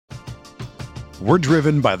We're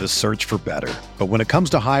driven by the search for better. But when it comes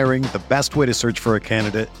to hiring, the best way to search for a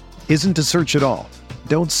candidate isn't to search at all.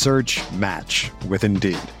 Don't search, match with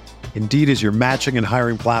Indeed. Indeed is your matching and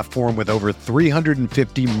hiring platform with over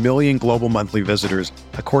 350 million global monthly visitors,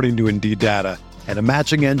 according to Indeed data, and a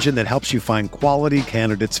matching engine that helps you find quality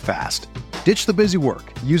candidates fast. Ditch the busy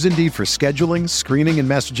work. Use Indeed for scheduling, screening, and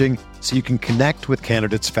messaging so you can connect with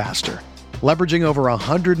candidates faster. Leveraging over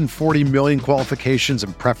 140 million qualifications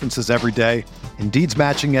and preferences every day, Indeed's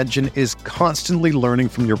matching engine is constantly learning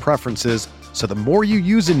from your preferences, so the more you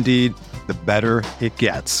use Indeed, the better it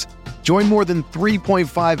gets. Join more than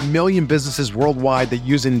 3.5 million businesses worldwide that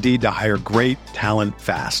use Indeed to hire great talent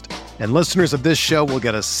fast. And listeners of this show will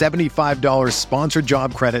get a $75 sponsored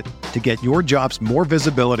job credit to get your jobs more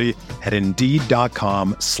visibility at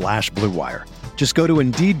Indeed.com/Blue Wire. Just go to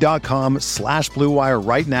Indeed.com/Blue Wire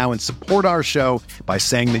right now and support our show by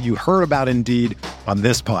saying that you heard about Indeed on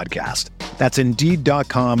this podcast. That's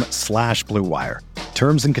Indeed.com/Blue Wire.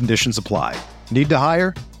 Terms and conditions apply. Need to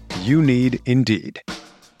hire? You need Indeed.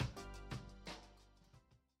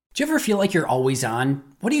 Do you ever feel like you're always on?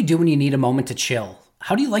 What do you do when you need a moment to chill?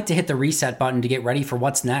 How do you like to hit the reset button to get ready for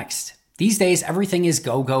what's next? These days, everything is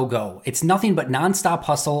go, go, go. It's nothing but nonstop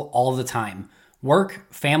hustle all the time.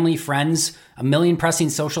 Work, family, friends, a million pressing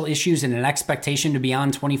social issues, and an expectation to be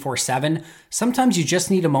on 24/7. Sometimes you just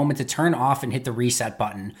need a moment to turn off and hit the reset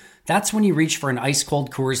button. That's when you reach for an ice-cold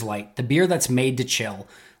Coors Light, the beer that's made to chill.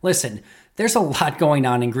 Listen, there's a lot going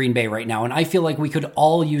on in Green Bay right now, and I feel like we could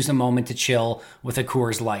all use a moment to chill with a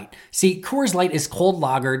Coors Light. See, Coors Light is cold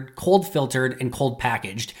lagered, cold filtered, and cold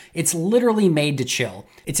packaged. It's literally made to chill.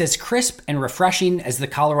 It's as crisp and refreshing as the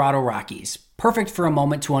Colorado Rockies. Perfect for a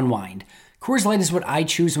moment to unwind. Coors Light is what I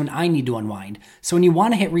choose when I need to unwind. So when you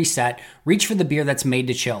want to hit reset, reach for the beer that's made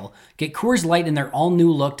to chill. Get Coors Light in their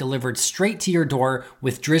all-new look delivered straight to your door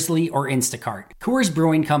with Drizzly or Instacart. Coors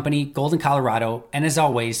Brewing Company, Golden, Colorado, and as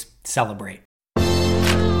always, celebrate.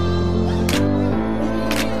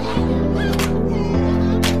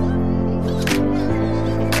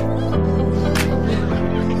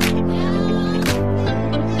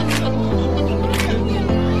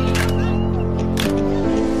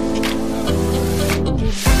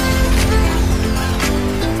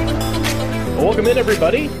 Welcome in,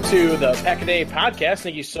 everybody, to the Pack-A-Day podcast.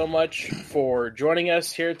 Thank you so much for joining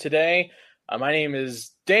us here today. My name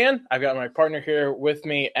is Dan. I've got my partner here with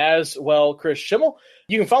me as well, Chris Schimmel.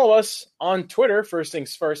 You can follow us on Twitter. First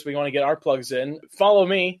things first, we want to get our plugs in. Follow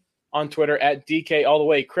me on Twitter at DK All The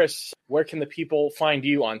Way. Chris, where can the people find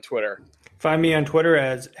you on Twitter? Find me on Twitter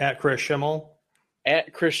as at Chris Schimmel.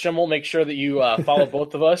 At Chris Schimmel. Make sure that you follow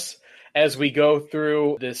both of us as we go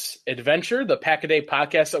through this adventure, the Pack-A-Day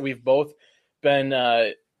podcast that we've both been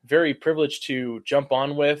very privileged to jump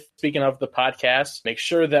on with. Speaking of the podcast, make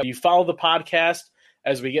sure that you follow the podcast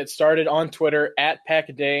as we get started on Twitter at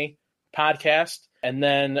Pack-A-Day Podcast. And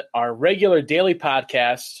then our regular daily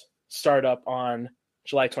podcasts start up on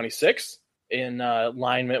July 26th in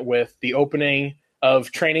alignment with the opening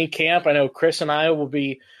of training camp. I know Chris and I will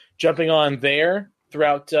be jumping on there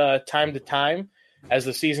throughout time to time as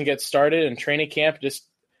the season gets started and training camp.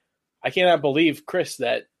 I cannot believe, Chris,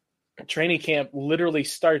 that training camp literally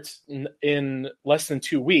starts in less than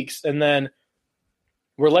 2 weeks, and then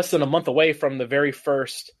we're less than a month away from the very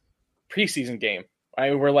first preseason game.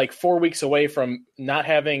 Right? We're like 4 weeks away from not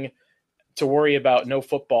having to worry about no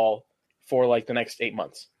football for like the next 8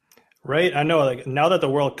 months. Right. I know. Like now that the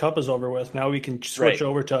World Cup is over with, now we can switch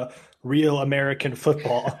over to real American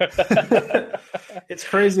football. It's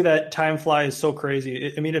crazy that time flies so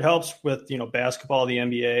crazy. I mean, it helps with, basketball, the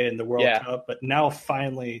NBA, and the World Cup, but now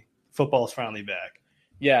finally football is finally back.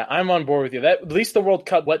 Yeah, I'm on board with you. At least the World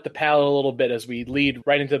Cup wet the palate a little bit as we lead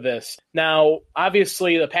right into this. Now,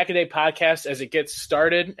 obviously, the Pack-A-Day podcast, as it gets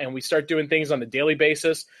started and we start doing things on a daily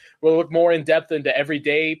basis, we'll look more in depth into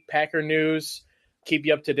everyday Packer news, keep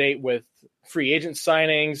you up to date with free agent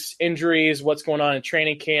signings, injuries, what's going on in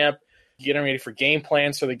training camp, getting ready for game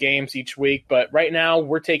plans for the games each week. But right now,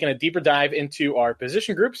 we're taking a deeper dive into our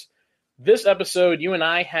position groups. This episode, you and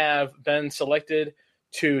I have been selected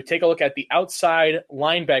to take a look at the outside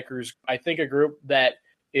linebackers. I think a group that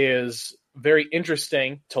is very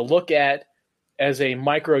interesting to look at as a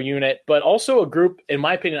micro unit, but also a group, in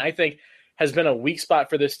my opinion, I think has been a weak spot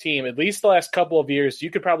for this team, at least the last couple of years.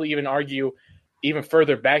 You could probably even argue even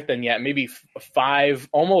further back than yet, maybe 5,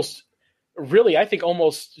 almost really, I think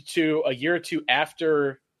almost to a year or two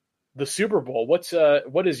after the Super Bowl.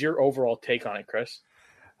 What is your overall take on it, Chris?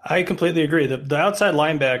 I completely agree. The outside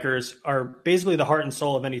linebackers are basically the heart and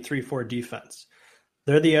soul of any 3-4 defense.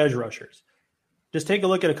 They're the edge rushers. Just take a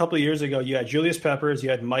look at a couple of years ago. You had Julius Peppers, you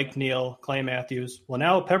had Mike Neal, Clay Matthews. Well,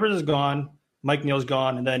 now Peppers is gone, Mike Neal's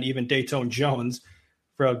gone, and then even Dayton Jones,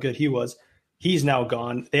 for how good he was, he's now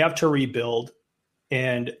gone. They have to rebuild.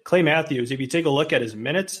 And Clay Matthews, if you take a look at his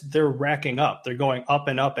minutes, they're racking up. They're going up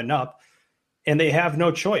and up and up, and they have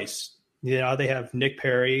no choice. You know, they have Nick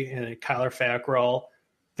Perry and Kyler Fackrell,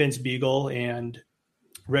 Vince Beagle, and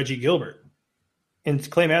Reggie Gilbert. And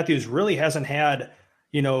Clay Matthews really hasn't had,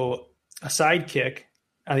 you know, a sidekick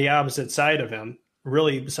on the opposite side of him,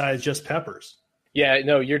 really, besides just Peppers. Yeah,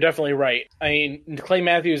 no, you're definitely right. I mean, Clay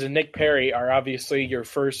Matthews and Nick Perry are obviously your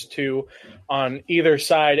first two on either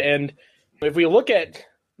side. And if we look at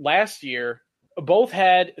last year, both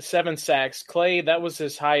had 7 sacks. Clay, that was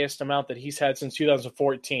his highest amount that he's had since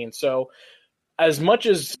 2014. So as much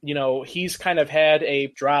as, you know, he's kind of had a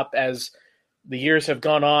drop as the years have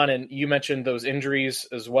gone on, and you mentioned those injuries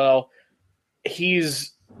as well, he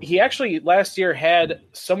actually last year had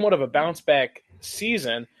somewhat of a bounce back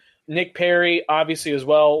season. Nick Perry, obviously, as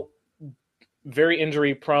well, very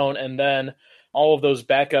injury prone. And then all of those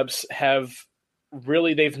backups have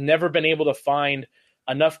really, they've never been able to find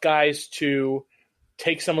enough guys to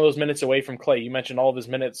take some of those minutes away from Clay. You mentioned all of his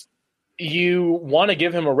minutes. You want to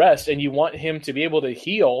give him a rest, and you want him to be able to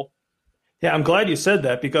heal. Yeah, I'm glad you said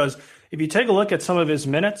that, because if you take a look at some of his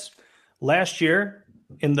minutes last year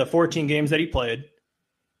in the 14 games that he played,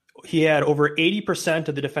 he had over 80%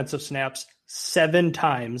 of the defensive snaps 7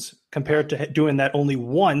 times compared to doing that only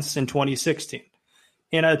once in 2016.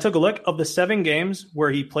 And I took a look of the 7 games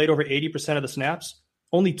where he played over 80% of the snaps,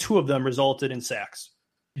 only 2 of them resulted in sacks.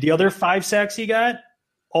 The other 5 sacks he got,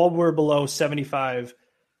 all were below 75%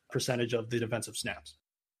 of the defensive snaps.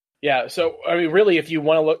 Yeah, so, I mean, really, if you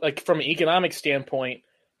want to look, like, from an economic standpoint,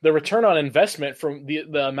 the return on investment from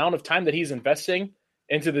the amount of time that he's investing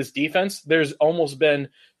into this defense, there's almost been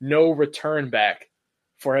no return back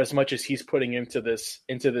for as much as he's putting into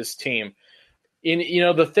this team. And, you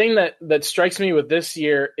know, the thing that strikes me with this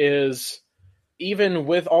year is, even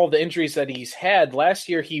with all the injuries that he's had, last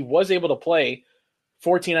year he was able to play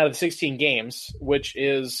 14 out of the 16 games, which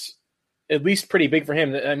is at least pretty big for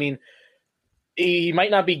him. I mean, he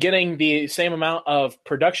might not be getting the same amount of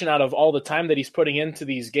production out of all the time that he's putting into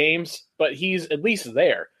these games, but he's at least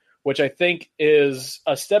there, which I think is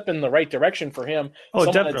a step in the right direction for him. Oh,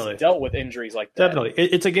 Someone definitely. That's dealt with injuries like that. Definitely.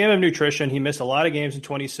 It's a game of nutrition. He missed a lot of games in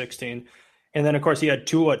 2016. And then, of course, he had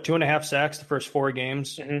 2.5 sacks the first 4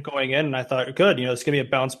 games going in. And I thought, good, you know, it's going to be a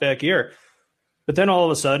bounce back year. But then all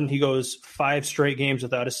of a sudden he goes 5 straight games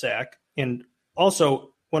without a sack. And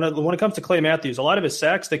also, when it comes to Clay Matthews, a lot of his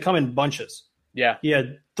sacks, they come in bunches. Yeah. He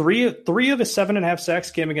had three of his 7.5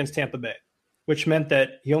 sacks came against Tampa Bay, which meant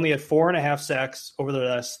that he only had 4.5 sacks over the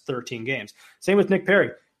last 13 games. Same with Nick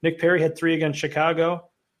Perry. Nick Perry had 3 against Chicago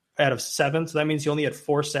out of 7. So that means he only had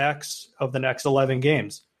 4 sacks of the next 11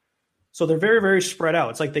 games. So they're very, very spread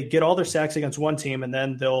out. It's like they get all their sacks against one team and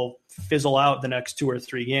then they'll fizzle out the next 2 or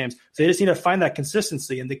 3 games. So they just need to find that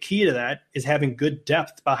consistency. And the key to that is having good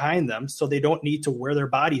depth behind them so they don't need to wear their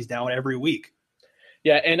bodies down every week.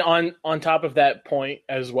 Yeah, and on top of that point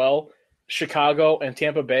as well, Chicago and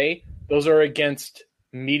Tampa Bay, those are against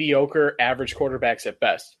mediocre average quarterbacks at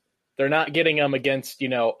best. They're not getting them against, you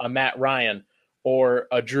know, a Matt Ryan or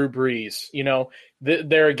a Drew Brees. You know,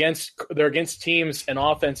 they're against teams and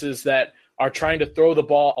offenses that are trying to throw the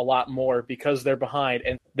ball a lot more because they're behind,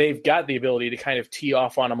 and they've got the ability to kind of tee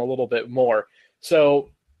off on them a little bit more. So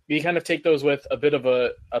you kind of take those with a bit of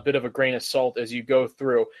a grain of salt as you go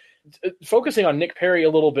through. Focusing on Nick Perry a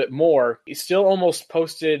little bit more, he still almost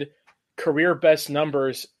posted career best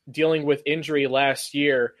numbers dealing with injury last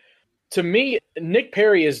year. To me, Nick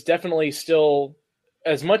Perry is definitely still,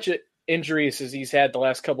 as much injuries as he's had the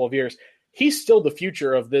last couple of years, he's still the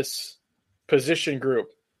future of this position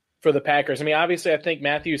group for the Packers. I mean, obviously, I think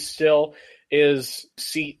Matthews still is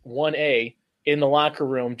seat 1A in the locker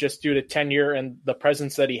room just due to tenure and the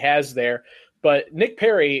presence that he has there. But Nick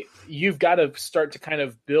Perry, you've got to start to kind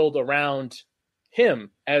of build around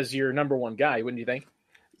him as your number one guy, wouldn't you think?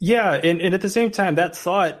 Yeah, and at the same time, that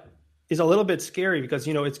thought is a little bit scary because,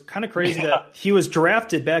 you know, it's kind of crazy that he was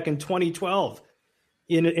drafted back in 2012.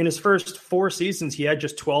 In his first 4 seasons, he had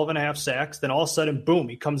just 12.5 sacks. Then all of a sudden, boom,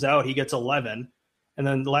 he comes out, he gets 11. And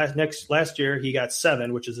then last year, he got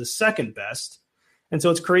 7, which is his second best. And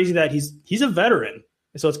so it's crazy that he's a veteran.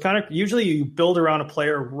 So it's kind of usually you build around a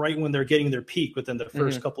player right when they're getting their peak within the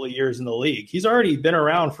first couple of years in the league. He's already been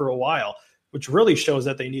around for a while, which really shows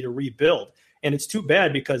that they need to rebuild. And it's too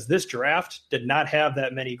bad because this draft did not have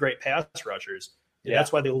that many great pass rushers. Yeah.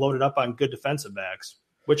 That's why they loaded up on good defensive backs,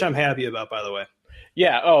 which I'm happy about, by the way.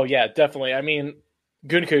 Yeah. Oh, yeah, definitely. I mean,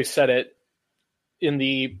 Gutekunst said it in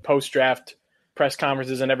the post-draft press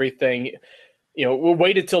conferences and everything, we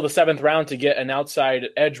waited till the 7th round to get an outside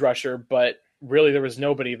edge rusher, but really there was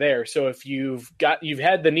nobody there. So if you've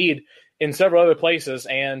had the need in several other places,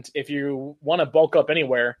 and if you want to bulk up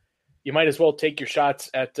anywhere, you might as well take your shots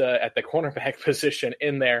at the cornerback position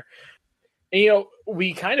in there. And,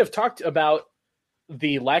 we kind of talked about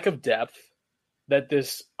the lack of depth that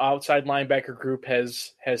this outside linebacker group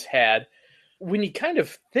has had. When you kind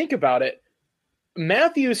of think about it,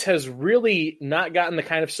 Matthews has really not gotten the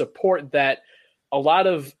kind of support that a lot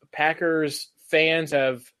of Packers fans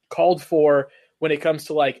have called for when it comes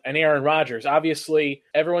to like an Aaron Rodgers. Obviously,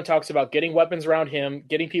 everyone talks about getting weapons around him,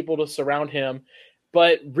 getting people to surround him,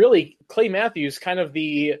 but really Clay Matthews, kind of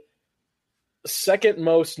the second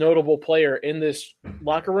most notable player in this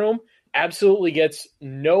locker room, absolutely gets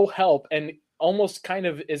no help and almost kind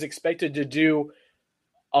of is expected to do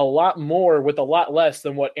a lot more with a lot less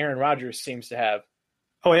than what Aaron Rodgers seems to have.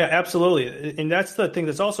 Oh, yeah, absolutely. And that's the thing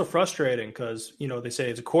that's also frustrating because, they say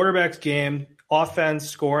it's a quarterback's game. Offense,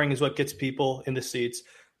 scoring is what gets people in the seats.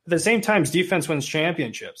 At the same time, defense wins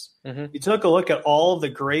championships. Mm-hmm. You took a look at all of the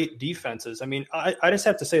great defenses. I mean, I just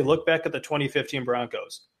have to say, look back at the 2015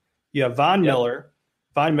 Broncos. You have Von Miller.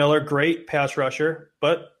 Von Miller, great pass rusher.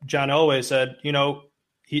 But John Elway said, you're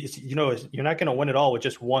not going to win it all with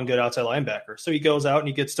just one good outside linebacker. So he goes out and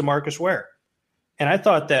he gets DeMarcus Ware. And I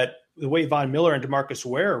thought that the way Von Miller and DeMarcus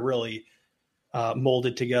Ware really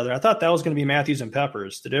molded together, I thought that was going to be Matthews and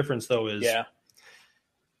Peppers. The difference, though, is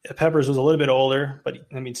Peppers was a little bit older, but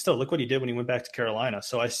I mean, still, look what he did when he went back to Carolina.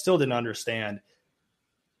 So I still didn't understand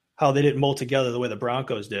how they didn't mold together the way the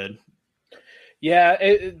Broncos did. Yeah,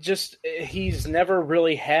 he's never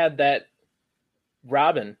really had that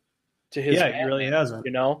Robin to his He really hasn't.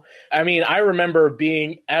 I mean, I remember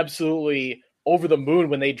being absolutely over the moon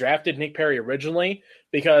when they drafted Nick Perry originally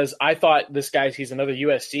because I thought he's another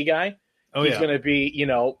USC guy. He's going to be,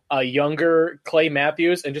 a younger Clay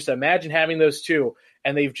Matthews, and just imagine having those two.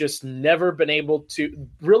 And they've just never been able to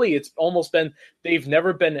really, it's almost been, they've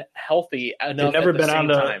never been healthy enough at the same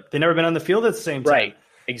time. They've never been on the field at the same time. Right,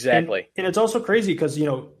 exactly. And it's also crazy because,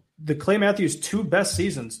 the Clay Matthews 2 best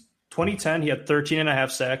seasons, 2010, he had 13.5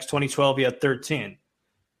 sacks. 2012, he had 13.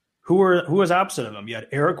 Who was opposite of him? You had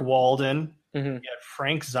Eric Walden. Mm-hmm. You had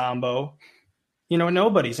Frank Zombo.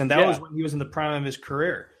 Nobody's. And that was when he was in the prime of his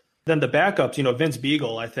career. Then the backups, Vince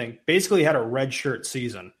Beagle, I think, basically had a redshirt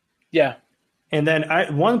season. Yeah. And then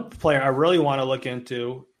one player I really want to look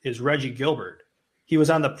into is Reggie Gilbert. He was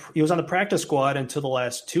on the practice squad until the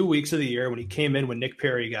last 2 weeks of the year when he came in when Nick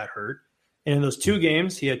Perry got hurt. And in those 2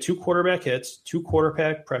 games, he had 2 quarterback hits, 2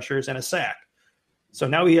 quarterback pressures, and a sack. So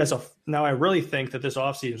now I really think that this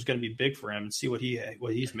offseason is going to be big for him and see what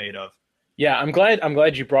he's made of. Yeah, I'm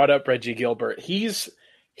glad you brought up Reggie Gilbert.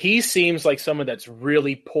 He seems like someone that's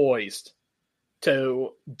really poised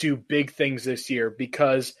to do big things this year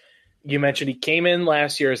because you mentioned he came in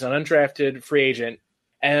last year as an undrafted free agent,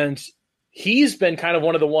 and he's been kind of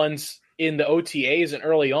one of the ones in the OTAs and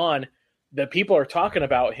early on that people are talking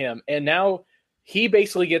about him. And now he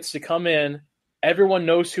basically gets to come in. Everyone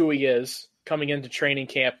knows who he is coming into training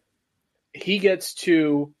camp. He gets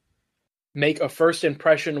to make a first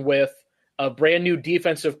impression with a brand new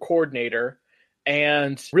defensive coordinator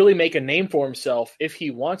and really make a name for himself if he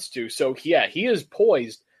wants to. So, yeah, he is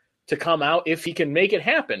poised to come out if he can make it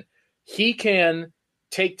happen. He can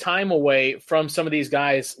take time away from some of these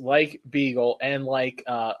guys like Beagle and like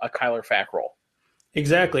a Kyler Fackrell.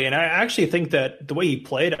 Exactly. And I actually think that the way he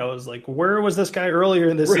played, I was like, where was this guy earlier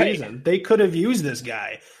in the season? They could have used this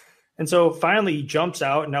guy. And so finally he jumps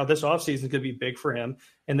out. And now this offseason is going to be big for him.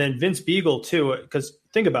 And then Vince Beagle, too, because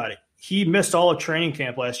think about it. He missed all of training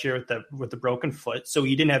camp last year with the broken foot. So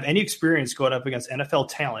he didn't have any experience going up against NFL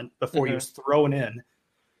talent before he was thrown in.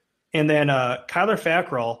 And then Kyler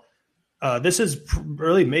Fackrell, this is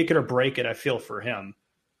really make it or break it, I feel, for him.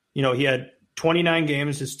 He had 29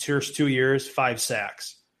 games his first 2 years, 5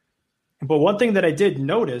 sacks. But one thing that I did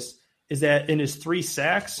notice is that in his 3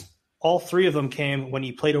 sacks, all 3 of them came when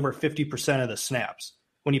he played over 50% of the snaps.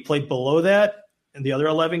 When he played below that in the other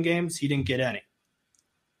 11 games, he didn't get any.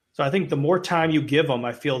 So I think the more time you give him,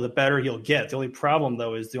 I feel the better he'll get. The only problem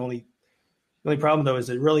though is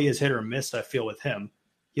it really is hit or miss, I feel, with him.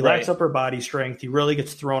 He lacks upper body strength. He really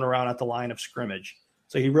gets thrown around at the line of scrimmage.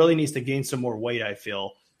 So he really needs to gain some more weight, I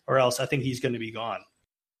feel, or else I think he's going to be gone.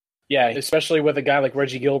 Yeah, especially with a guy like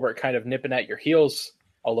Reggie Gilbert kind of nipping at your heels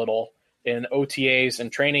a little in OTAs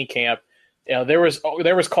and training camp. There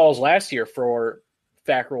was calls last year for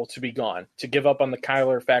Fackrell to be gone, to give up on the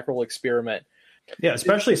Kyler Fackrell experiment. Yeah,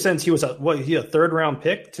 especially since he was a third-round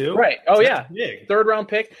pick too. Right. Oh, yeah. Third-round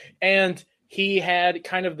pick. And he had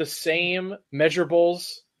kind of the same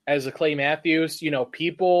measurables as a Clay Matthews.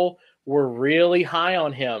 People were really high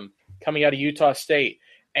on him coming out of Utah State,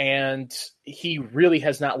 and he really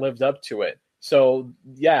has not lived up to it. So,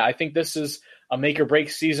 yeah, I think this is a make-or-break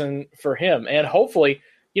season for him. And hopefully,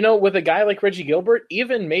 with a guy like Reggie Gilbert,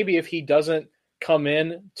 even maybe if he doesn't come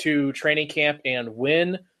in to training camp and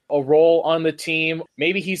win a role on the team,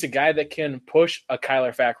 maybe he's a guy that can push a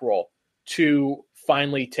Kyler Fackrell to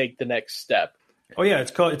finally take the next step. Oh yeah,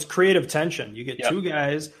 it's creative tension. You get two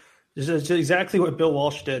guys. This is exactly what Bill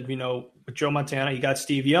Walsh did. With Joe Montana, you got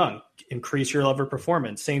Steve Young, increase your level of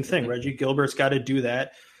performance. Same thing. Mm-hmm. Reggie Gilbert's got to do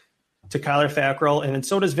that to Kyler Fackrell, and then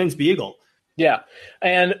so does Vince Beagle. Yeah,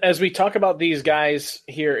 and as we talk about these guys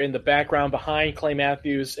here in the background behind Clay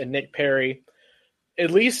Matthews and Nick Perry,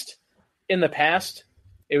 at least in the past,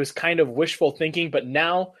 it was kind of wishful thinking, but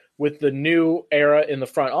now with the new era in the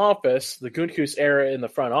front office, the Gutekunst era in the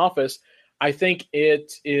front office, I think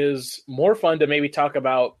it is more fun to maybe talk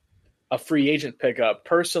about a free agent pickup.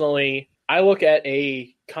 Personally, I look at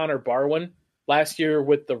a Connor Barwin last year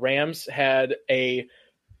with the Rams, had a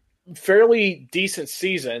fairly decent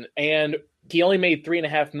season, and he only made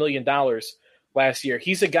 $3.5 million last year.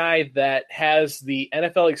 He's a guy that has the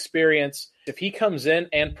NFL experience. If he comes in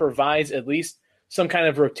and provides at least some kind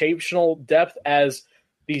of rotational depth as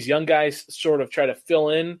these young guys sort of try to fill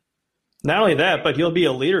in. Not only that, but he'll be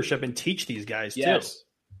a leadership and teach these guys too. Yes,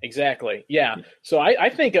 exactly. Yeah. So I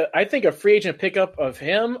think a free agent pickup of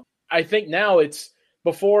him, I think now it's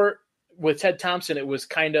before with Ted Thompson, it was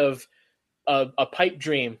kind of a pipe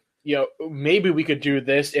dream. Maybe we could do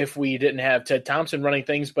this if we didn't have Ted Thompson running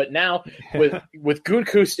things. But now with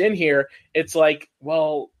Gutekunst in here, it's like,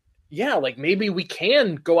 well, yeah, like maybe we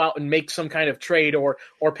can go out and make some kind of trade or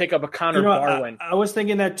pick up a Connor Barwin. I was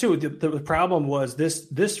thinking that too. The problem was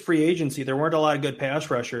this free agency. There weren't a lot of good pass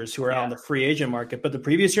rushers who are out on the free agent market. But the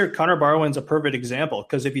previous year, Connor Barwin's a perfect example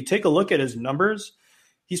because if you take a look at his numbers,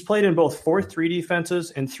 he's played in both 4-3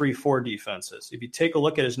 defenses and 3-4 defenses. If you take a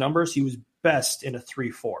look at his numbers, he was best in a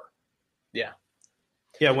 3-4. Yeah.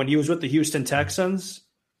 Yeah, when he was with the Houston Texans,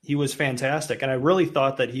 he was fantastic. And I really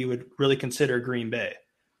thought that he would really consider Green Bay.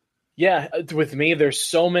 Yeah, with me, there's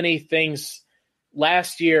so many things.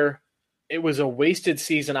 Last year, it was a wasted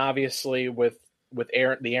season, obviously, with the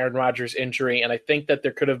Aaron Rodgers injury. And I think that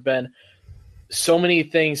there could have been so many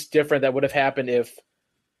things different that would have happened if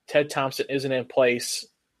Ted Thompson isn't in place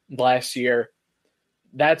last year.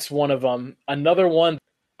 That's one of them. Another one,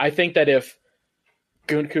 I think that if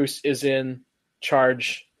Gutekunst is in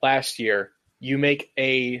charge last year, you make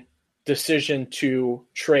a decision to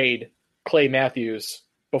trade Clay Matthews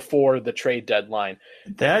before the trade deadline.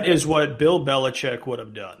 That is what Bill Belichick would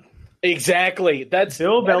have done. Exactly. That's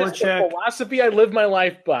the philosophy I live my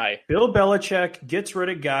life by. Bill Belichick gets rid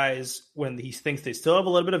of guys when he thinks they still have a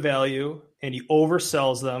little bit of value, and he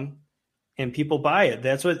oversells them, and people buy it.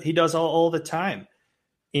 That's what he does all the time.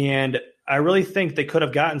 And I really think they could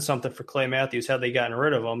have gotten something for Clay Matthews had they gotten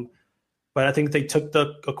rid of him. But I think they took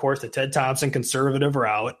the Ted Thompson conservative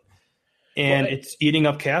route, and it's eating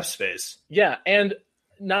up cap space. Yeah, and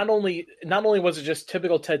not only was it just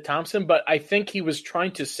typical Ted Thompson, but I think he was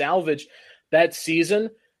trying to salvage that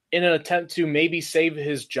season in an attempt to maybe save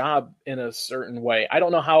his job in a certain way. I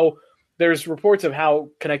don't know how – there's reports of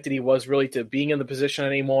how connected he was really to being in the position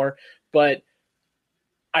anymore, but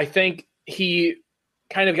I think he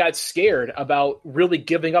kind of got scared about really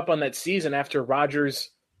giving up on that season after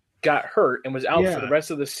Rodgers got hurt and was out for the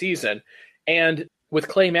rest of the season. And with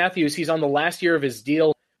Clay Matthews, he's on the last year of his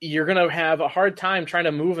deal. You're going to have a hard time trying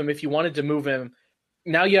to move him if you wanted to move him.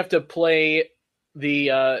 Now you have to play the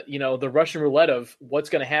Russian roulette of what's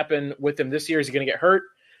going to happen with him this year. Is he going to get hurt?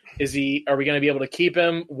 Are we going to be able to keep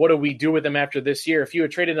him? What do we do with him after this year? If you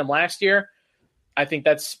had traded him last year, I think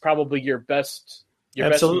that's probably your best.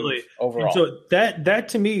 Absolutely. Best overall. And so that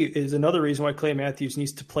to me is another reason why Clay Matthews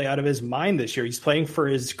needs to play out of his mind this year. He's playing for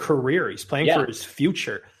his career. He's playing for his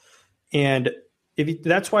future. And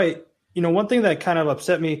that's why, one thing that kind of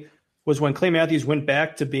upset me was when Clay Matthews went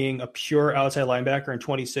back to being a pure outside linebacker in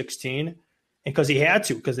 2016, and because he had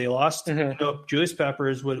to, because they lost. Julius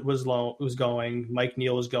Peppers was going, Mike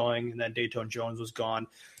Neal was going, and then Dayton Jones was gone.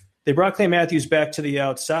 They brought Clay Matthews back to the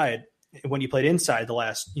outside when he played inside the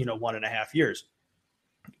last 1.5 years.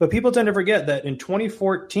 But people tend to forget that in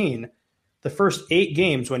 2014, the first 8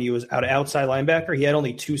 games when he was outside linebacker, he had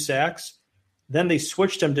only 2 sacks. Then they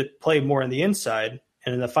switched him to play more on the inside,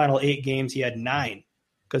 and in the final 8 games, he had 9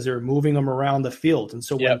 because they were moving him around the field. And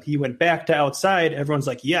so when he went back to outside, everyone's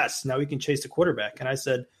like, yes, now we can chase the quarterback. And I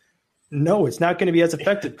said, no, it's not going to be as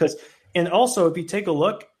effective and also if you take a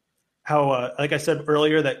look, how like I said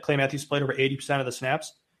earlier, that Clay Matthews played over 80% of the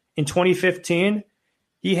snaps. In 2015,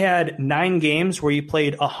 he had 9 games where he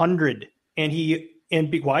played 100,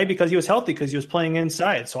 why? Because he was healthy, because he was playing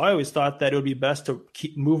inside. So I always thought that it would be best to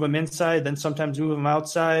move him inside, then sometimes move him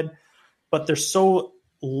outside. But they're so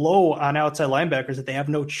low on outside linebackers that they have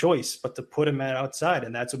no choice but to put him at outside,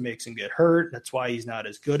 and that's what makes him get hurt. That's why he's not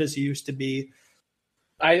as good as he used to be.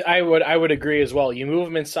 I would agree as well. You move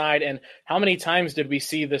him inside, and how many times did we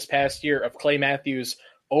see this past year of Clay Matthews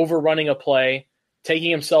overrunning a play,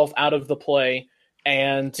 taking himself out of the play,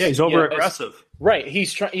 and he's over aggressive. Right,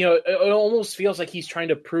 he's trying. It almost feels like he's trying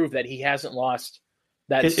to prove that he hasn't lost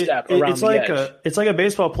that step around the edge. It's like a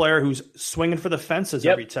baseball player who's swinging for the fences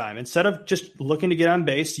every time. Instead of just looking to get on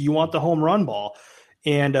base, you want the home run ball.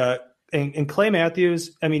 And Clay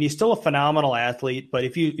Matthews, I mean, he's still a phenomenal athlete, but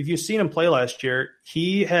if you've seen him play last year,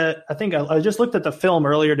 he had, I think I just looked at the film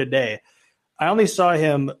earlier today. I only saw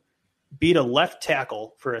him beat a left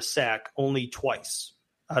tackle for a sack only twice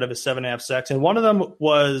out of his 7.5 sacks. And one of them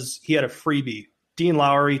was he had a freebie. Dean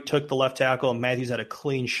Lowry took the left tackle, and Matthews had a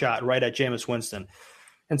clean shot right at Jameis Winston.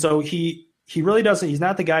 And so he really doesn't – he's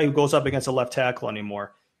not the guy who goes up against a left tackle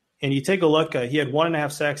anymore. And you take a look, he had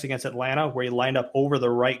 1.5 sacks against Atlanta where he lined up over the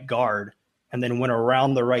right guard and then went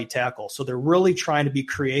around the right tackle. So they're really trying to be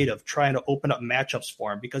creative, trying to open up matchups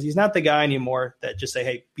for him, because he's not the guy anymore that just say,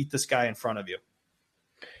 hey, beat this guy in front of you.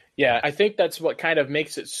 Yeah, I think that's what kind of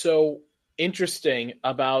makes it so interesting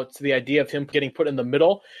about the idea of him getting put in the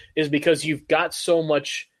middle, is because you've got so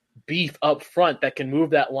much beef up front that can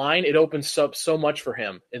move that line. It opens up so much for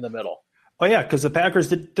him in the middle. Oh, yeah, because the Packers,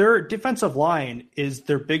 their defensive line is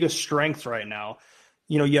their biggest strength right now.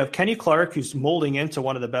 You know, you have Kenny Clark, who's molding into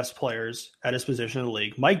one of the best players at his position in the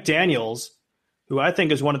league. Mike Daniels, who I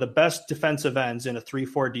think is one of the best defensive ends in a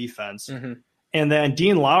 3-4 defense. Mm-hmm. And then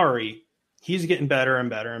Dean Lowry, he's getting better and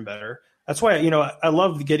better and better. That's why, I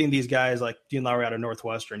love getting these guys like Dean Lowry out of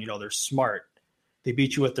Northwestern. They're smart. They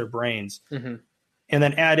beat you with their brains. Mm-hmm. And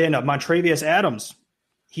then add in a Montravius Adams.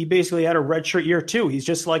 He basically had a redshirt year too. He's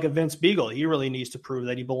just like a Vince Beagle. He really needs to prove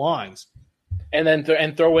that he belongs. And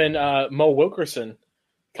then throw in Mo Wilkerson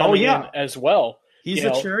coming in as well. He's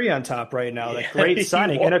the cherry on top right now. That great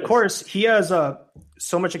signing. And of course, he has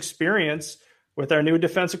so much experience with our new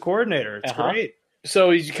defensive coordinator. It's great.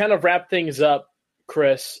 So as you kind of wrap things up,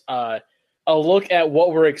 Chris, a look at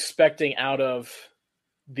what we're expecting out of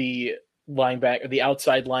the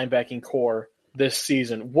outside linebacking core this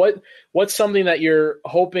season. What's something that you're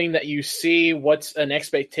hoping that you see? What's an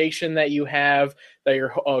expectation that you have, that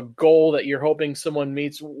you're a goal that you're hoping someone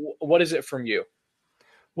meets? What is it from you?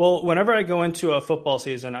 Well, whenever I go into a football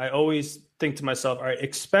season, I always think to myself, all right,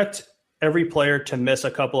 expect every player to miss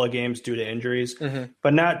a couple of games due to injuries,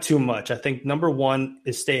 but not too much. I think number one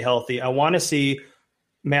is stay healthy. I want to see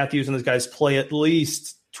Matthews and those guys play at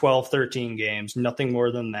least 12, 13 games, nothing more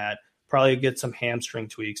than that. Probably get some hamstring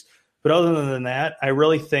tweaks. But other than that, I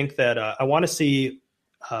really think that I want to see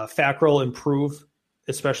Fackrell improve,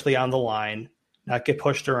 especially on the line, not get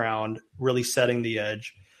pushed around, really setting the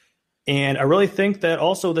edge. And I really think that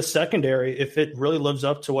also the secondary, if it really lives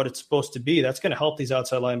up to what it's supposed to be, that's going to help these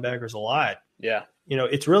outside linebackers a lot. Yeah.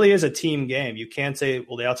 It really is a team game. You can't say,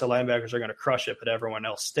 well, the outside linebackers are going to crush it, but everyone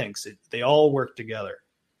else stinks. They all work together.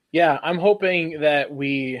 Yeah, I'm hoping that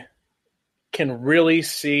we can really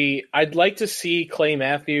see – I'd like to see Clay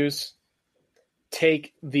Matthews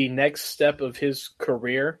take the next step of his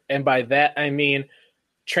career. And by that, I mean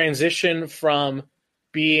transition from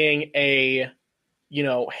being a –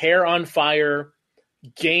 hair on fire,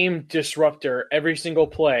 game disruptor every single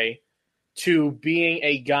play, to being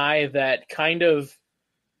a guy that kind of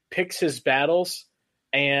picks his battles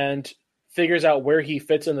and figures out where he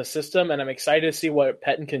fits in the system. And I'm excited to see what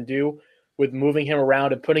Pettine can do with moving him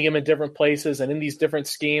around and putting him in different places and in these different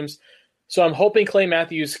schemes. So I'm hoping Clay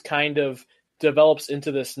Matthews kind of develops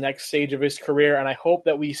into this next stage of his career. And I hope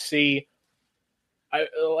that we see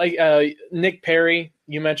Nick Perry,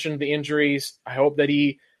 you mentioned the injuries. I hope that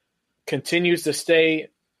he continues to stay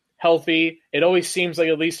healthy. It always seems like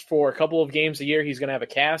at least for a couple of games a year, he's going to have a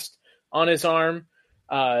cast on his arm.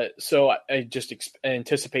 So I just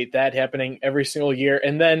anticipate that happening every single year.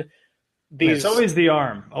 And then it's always the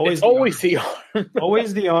arm. Always the arm.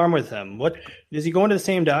 Always the arm with him. What is he going to the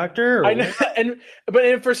same doctor? I know,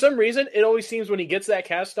 but for some reason, it always seems when he gets that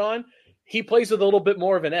cast on, he plays with a little bit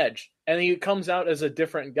more of an edge, and he comes out as a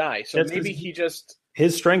different guy. So maybe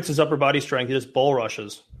his strength is upper body strength. He just bull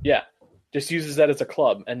rushes. Yeah, just uses that as a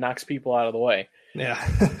club and knocks people out of the way. Yeah.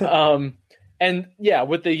 And yeah,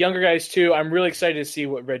 with the younger guys too, I'm really excited to see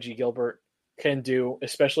what Reggie Gilbert can do,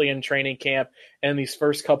 especially in training camp and these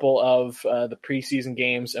first couple of the preseason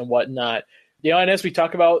games and whatnot. And as we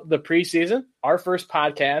talk about the preseason, our first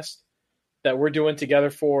podcast that we're doing together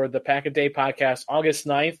for the Pack a Day podcast, August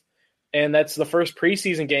 9th, and that's the first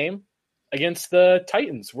preseason game against the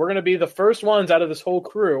Titans. We're going to be the first ones out of this whole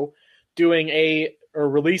crew doing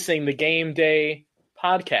releasing the game day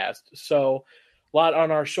podcast. So a lot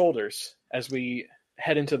on our shoulders as we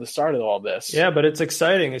head into the start of all this. Yeah, but it's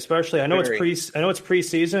exciting, especially I know it's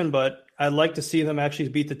preseason, but I'd like to see them actually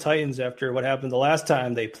beat the Titans after what happened the last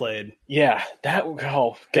time they played. Yeah,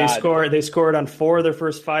 they scored on 4 of their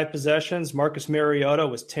first 5 possessions. Marcus Mariota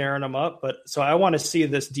was tearing them up, so I want to see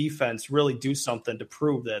this defense really do something to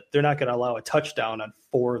prove that they're not going to allow a touchdown on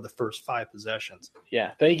 4 of the first 5 possessions.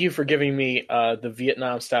 Yeah, thank you for giving me the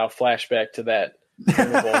Vietnam style flashback to that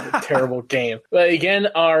terrible game. But again,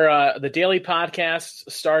 our the daily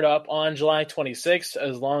podcasts start up on July 26th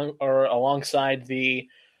alongside the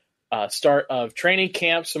start of training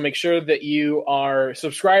camp. So make sure that you are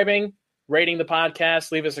subscribing, rating the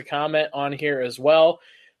podcast, leave us a comment on here as well.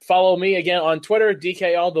 Follow me again on Twitter,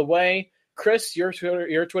 DK All the Way. Chris, your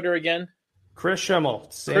Twitter again? Chris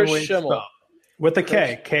Schimmel. Chris Schimmel. With a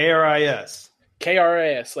K, K-R-I-S.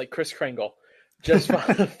 K-R-I-S, like Kris Kringle. Just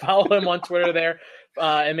follow him on Twitter there.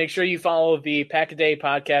 And make sure you follow the Pack a Day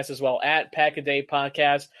podcast as well, at Pack a Day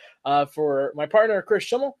Podcast. For my partner, Chris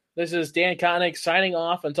Schimmel, this is Dan Koenig signing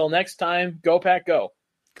off. Until next time, go Pack Go.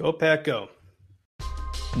 Go Pack Go.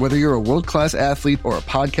 Whether you're a world-class athlete or a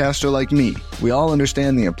podcaster like me, we all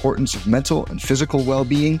understand the importance of mental and physical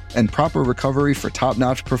well-being and proper recovery for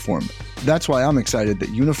top-notch performance. That's why I'm excited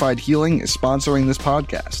that Unified Healing is sponsoring this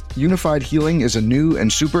podcast. Unified Healing is a new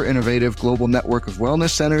and super innovative global network of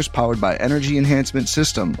wellness centers powered by Energy Enhancement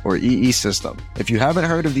System, or EE System. If you haven't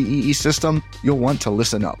heard of the EE System, you'll want to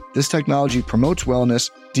listen up. This technology promotes wellness,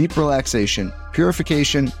 deep relaxation,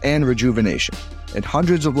 purification, and rejuvenation. At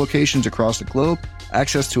hundreds of locations across the globe,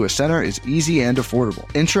 access to a center is easy and affordable.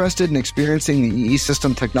 Interested in experiencing the EE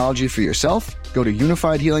System technology for yourself? Go to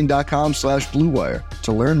unifiedhealing.com/bluewire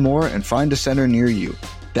to learn more and find a center near you.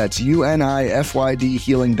 That's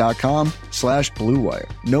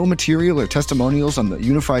unifydhealing.com/bluewire. No material or testimonials on the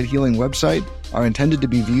Unified Healing website are intended to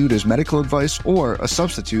be viewed as medical advice or a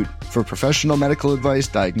substitute for professional medical advice,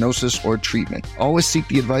 diagnosis, or treatment. Always seek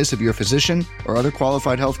the advice of your physician or other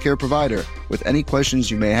qualified healthcare provider with any questions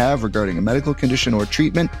you may have regarding a medical condition or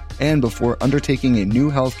treatment and before undertaking a new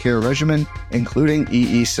healthcare regimen, including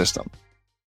EE System.